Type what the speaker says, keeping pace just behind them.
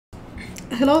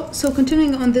Hello, so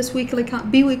continuing on this weekly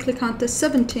bi-weekly contest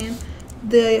 17,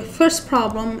 the first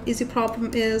problem, easy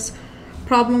problem, is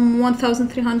problem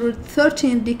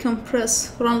 1313,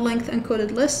 decompress run length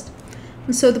encoded list.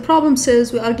 And so the problem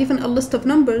says we are given a list of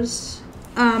numbers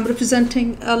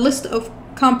representing a list of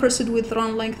compressed with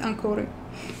run length encoding.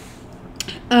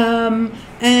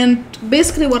 And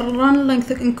basically what run length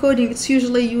encoding, it's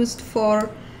usually used for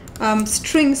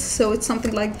strings, so it's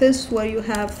something like this where you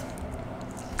have,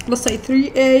 let's say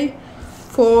 3A,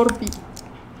 4B,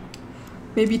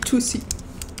 maybe 2C.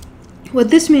 What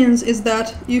this means is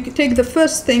that you can take the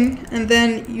first thing and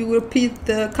then you repeat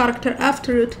the character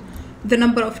after it the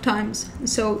number of times.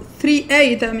 So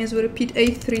 3A, that means we repeat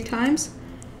A 3 times.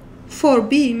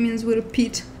 4B means we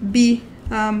repeat B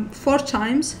 4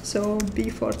 times, so B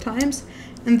 4 times.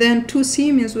 And then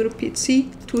 2C means we repeat C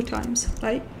 2 times,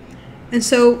 right? And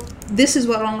so this is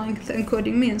what run length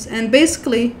encoding means. And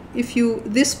basically, if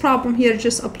this problem here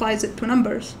just applies it to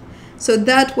numbers. So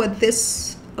that's what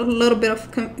this a little bit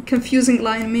of confusing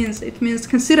line means. It means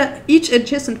consider each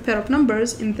adjacent pair of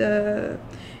numbers in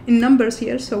numbers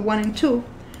here, so 1 and 2.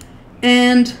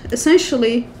 And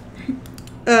essentially,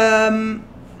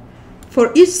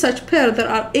 for each such pair, there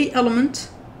are A elements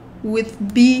with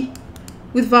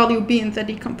value B in the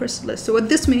decompressed list. So what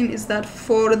this means is that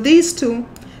for these two,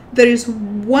 there is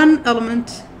one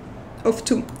element of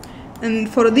 2, and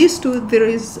for these two there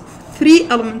is 3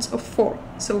 elements of 4.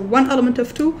 So 1 element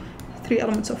of 2, 3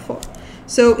 elements of 4.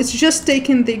 So it's just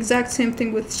taking the exact same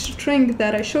thing with string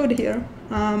that I showed here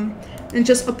and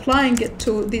just applying it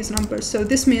to these numbers. So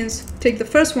this means take the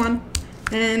first one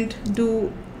and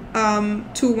do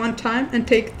 2 one time, and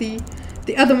take the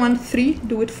other one 3,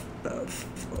 do it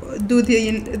do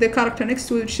the character next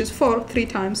to it, which is 4 3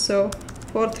 times, so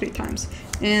 4 3 times,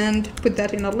 and put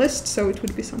that in a list. So it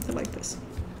would be something like this.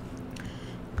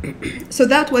 So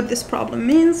that's what this problem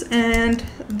means, and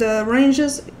the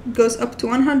ranges goes up to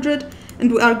 100,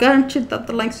 and we are guaranteed that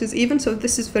the length is even. So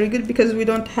this is very good because we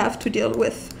don't have to deal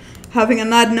with having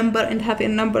an odd number and having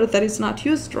a number that is not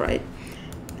used, right?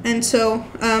 And so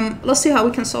let's see how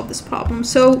we can solve this problem.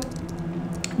 So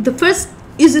the first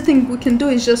easy thing we can do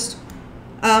is just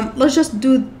let's just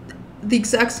do the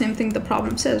exact same thing the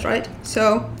problem says, right?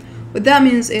 So what that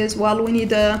means is, well, we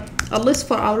need a list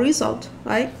for our result,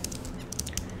 right?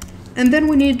 And then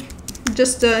we need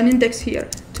just an index here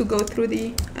to go through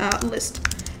the list.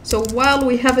 So while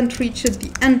we haven't reached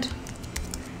the end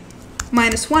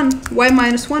 -1, why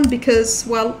 -1? Because,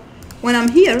 well, when I'm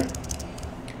here,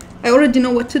 I already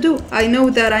know what to do. I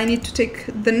know that I need to take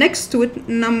the next to it,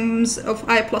 nums of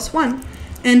I plus 1,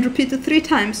 and repeat it 3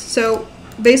 times. So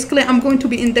basically, I'm going to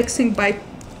be indexing by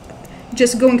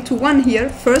just going to 1 here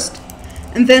first,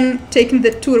 and then taking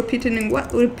the 2,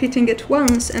 repeating it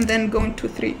once, and then going to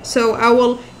 3. So I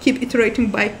will keep iterating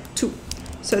by 2.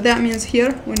 So that means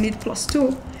here we need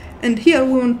 +2, and here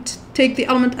we want to take the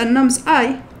element at nums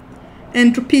I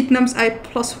and repeat nums I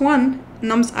plus 1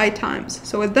 nums I times.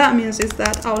 So what that means is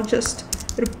that I'll just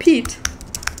repeat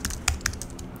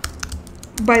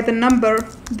by the number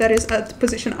that is at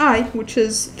position I, which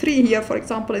is 3 here, for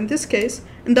example, in this case,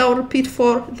 and I'll repeat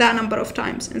for that number of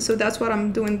times. And so that's what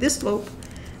I'm doing this loop.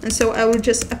 And so I will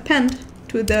just append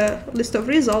to the list of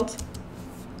results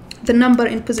the number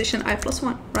in position I plus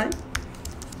 1, right?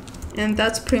 And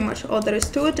that's pretty much all there is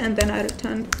to it, and then I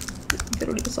return the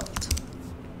result.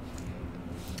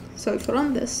 So if I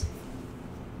run this,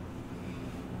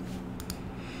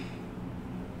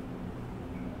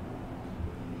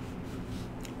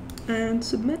 and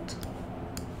submit.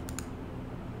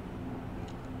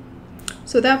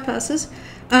 So that passes.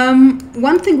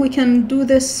 One thing we can do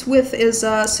this with is,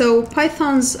 so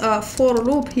Python's for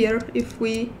loop here, if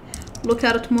we look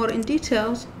at it more in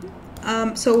details,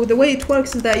 so the way it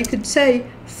works is that you could say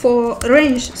for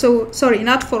range, so sorry,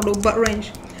 not for loop, but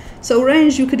range. So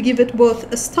range, you could give it both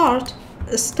a start,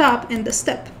 a stop, and a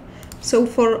step. So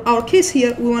for our case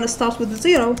here, we want to start with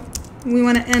 0, we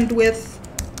want to end with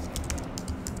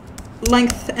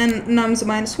length and nums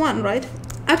 -1, right?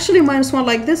 Actually -1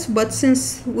 like this, but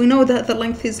since we know that the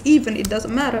length is even, it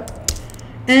doesn't matter.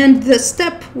 And the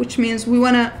step, which means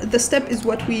the step is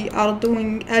what we are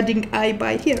doing, adding I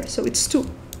by here, so it's 2.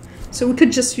 So we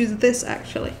could just use this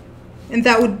actually, and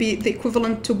that would be the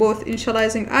equivalent to both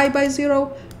initializing I by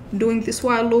 0, doing this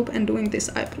while loop, and doing this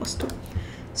I plus 2.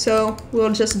 So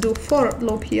we'll just do for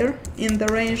loop here in the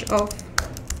range of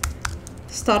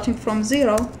starting from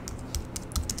 0.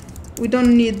 We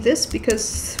don't need this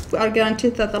because we are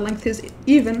guaranteed that the length is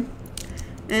even,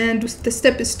 and the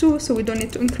step is 2, so we don't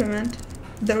need to increment.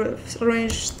 The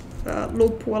range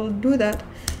loop will do that,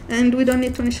 and we don't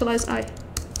need to initialize I.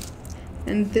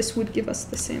 and this would give us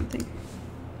the same thing.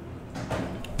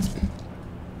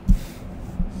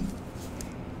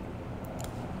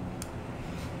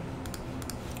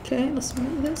 Okay, let's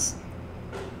run this.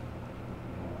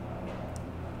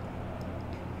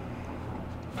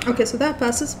 Okay, so that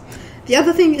passes. The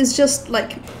other thing is just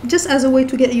as a way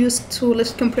to get used to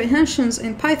list comprehensions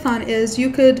in Python is you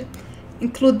could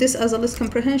include this as a list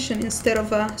comprehension instead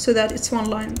of so that it's one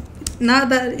line. Not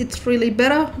that it's really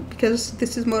better because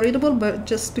this is more readable, but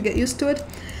just to get used to it.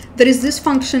 There is this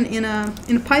function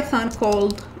in Python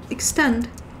called extend.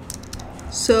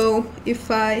 So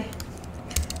if I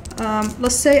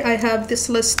let's say I have this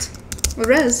list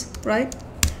res, right,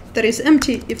 that is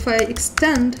empty. If I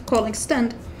call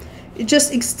extend, it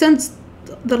just extends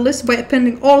the list by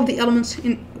appending all the elements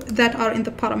that are in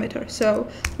the parameter. So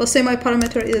let's say my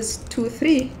parameter is 2,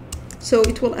 3, so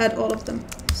it will add all of them.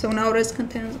 So now res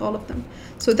contains all of them.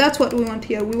 So that's what we want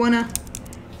here. We want to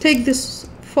take this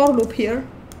for loop here,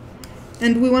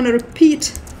 and we want to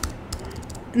repeat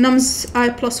nums I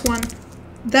plus 1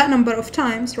 that number of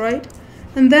times, right?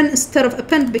 And then instead of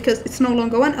append, because it's no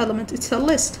longer one element, it's a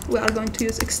list, we are going to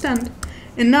use extend.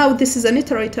 And now this is an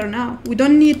iterator now. We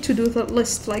don't need to do the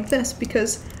list like this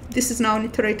because this is now an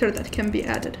iterator that can be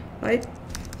added, right?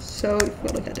 So if we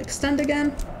look at extend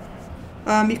again,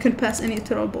 you can pass any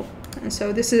iterable. And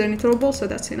so this is an iterable, so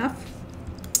that's enough.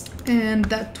 And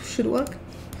that should work.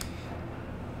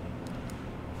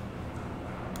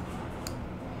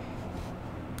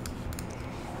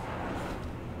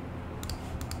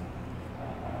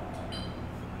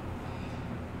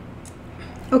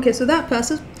 Okay, so that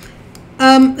passes.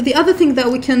 The other thing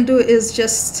that we can do is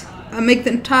just make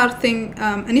the entire thing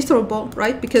an iterable,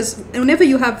 right? Because whenever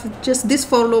you have just this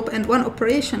for loop and one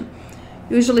operation,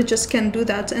 you usually just can do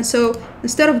that. And so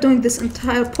instead of doing this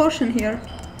entire portion here,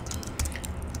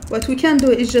 what we can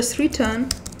do is just return.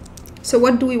 So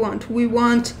what do we want? We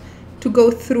want to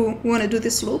go through, we want to do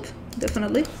this loop,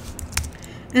 definitely.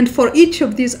 And for each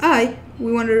of these I,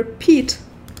 we want to repeat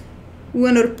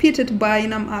it by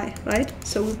num I, right?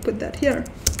 So we put that here.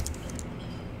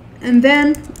 And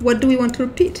then what do we want to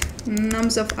repeat?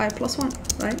 Nums of I plus 1,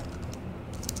 right?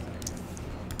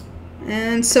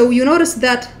 And so you notice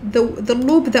that the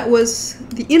loop that was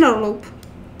the inner loop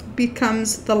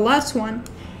becomes the last one,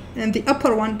 and the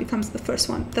upper one becomes the first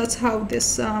one. That's how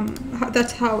this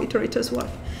that's how iterators work.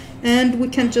 And we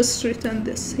can just return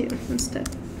this here instead.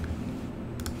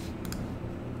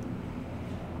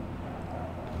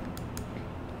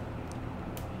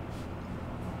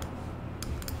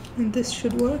 And this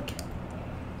should work.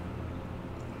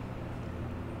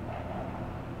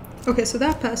 Okay, so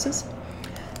that passes.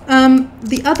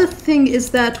 The other thing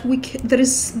is that there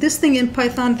is this thing in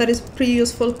Python that is pretty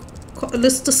useful,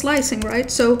 list slicing,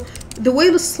 right? So the way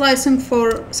list slicing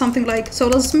for something like, so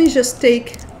let me just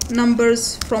take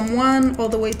numbers from 1 all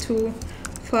the way to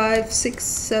 5, 6,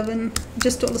 7,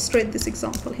 just to illustrate this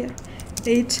example here.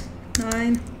 8,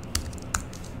 9,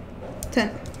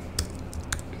 10.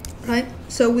 Right?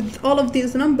 So with all of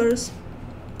these numbers,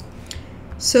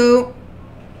 so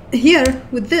here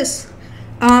with this,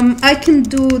 I can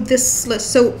do this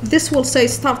list. So this will say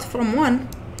start from 1,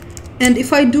 and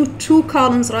if I do 2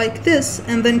 columns like this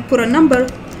and then put a number,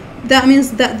 that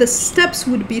means that the steps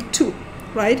would be 2,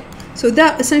 right? So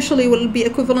that essentially will be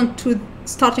equivalent to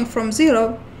starting from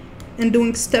 0 and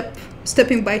doing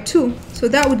stepping by 2. So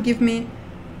that would give me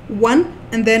 1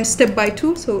 and then step by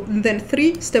 2, so then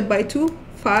 3 step by 2,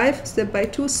 5 step by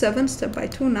 2, 7 step by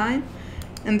 2, 9,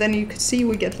 and then you can see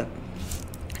we get that.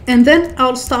 And then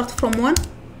I'll start from 1,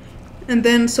 and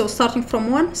then so starting from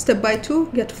 1 step by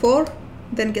 2 get 4,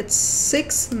 then get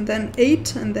 6, and then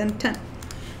 8, and then 10.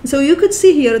 So you could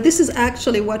see here, this is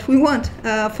actually what we want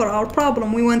for our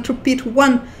problem. We want to repeat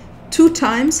 1 2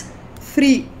 times,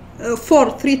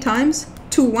 4 3 times,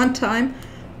 2 1 time,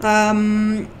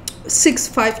 6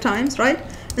 5 times, right?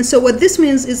 And so what this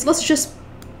means is let's just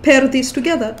pair these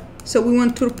together. So we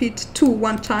want to repeat 2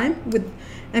 1 time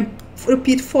and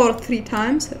repeat 4 3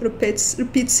 times, repeat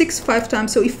 6 5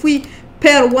 times. So if we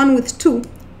pair 1 with 2,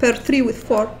 pair 3 with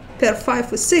 4, pair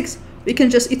 5 with 6, we can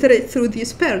just iterate through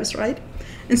these pairs, right?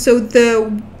 And so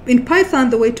in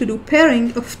Python, the way to do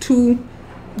pairing of 2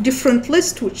 different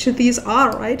lists, which these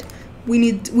are, right,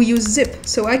 we use zip.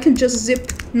 So I can just zip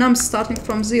nums starting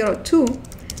from 0 2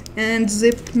 and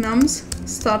zip nums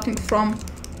starting from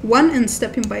 1 and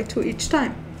stepping by 2 each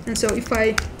time. And so if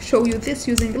I show you this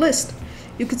using list,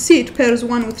 you could see it pairs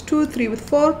 1 with 2, 3 with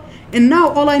 4, and now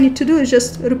all I need to do is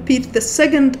just repeat the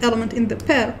second element in the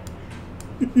pair,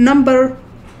 the number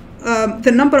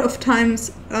of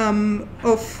times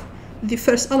of the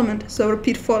first element. So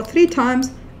repeat 4 3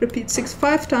 times, repeat 6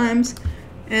 5 times,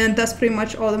 and that's pretty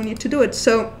much all we need to do it.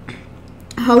 So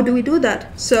how do we do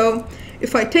that? So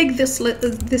if I take this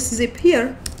zip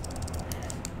here,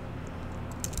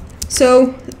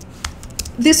 so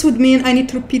this would mean I need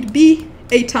to repeat B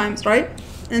 8 times, right?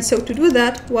 And so to do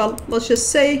that, well, let's just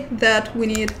say that we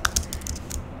need,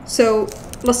 so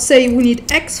let's say we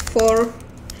need X for,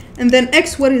 and then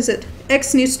X, what is it?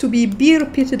 X needs to be B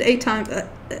repeated 8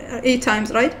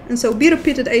 times, right? And so B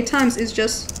repeated 8 times is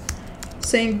just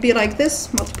saying B like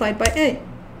this multiplied by A.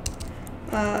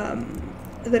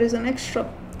 There is an extra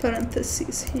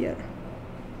parenthesis here.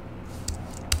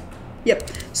 Yep.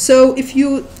 So if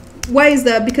you, why is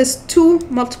that? Because 2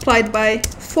 multiplied by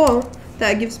 4,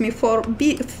 that gives me 4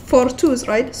 2's,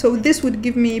 right? So this would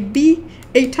give me B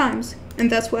 8 times,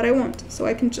 and that's what I want. So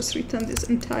I can just return this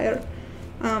entire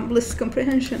list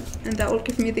comprehension, and that will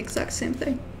give me the exact same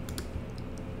thing.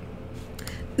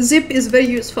 Zip is very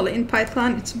useful in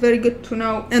Python. It's very good to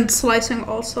know, and slicing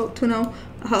also, to know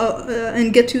how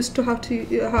and get used to how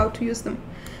to use them.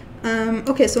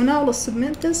 Okay, so now let's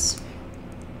submit this.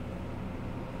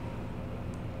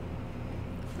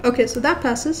 Okay, so that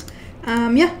passes.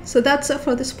 Yeah, so that's it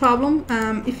for this problem.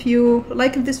 If you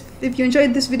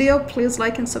enjoyed this video, please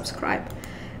like and subscribe.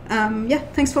 Yeah,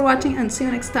 thanks for watching, and see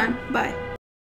you next time. Bye.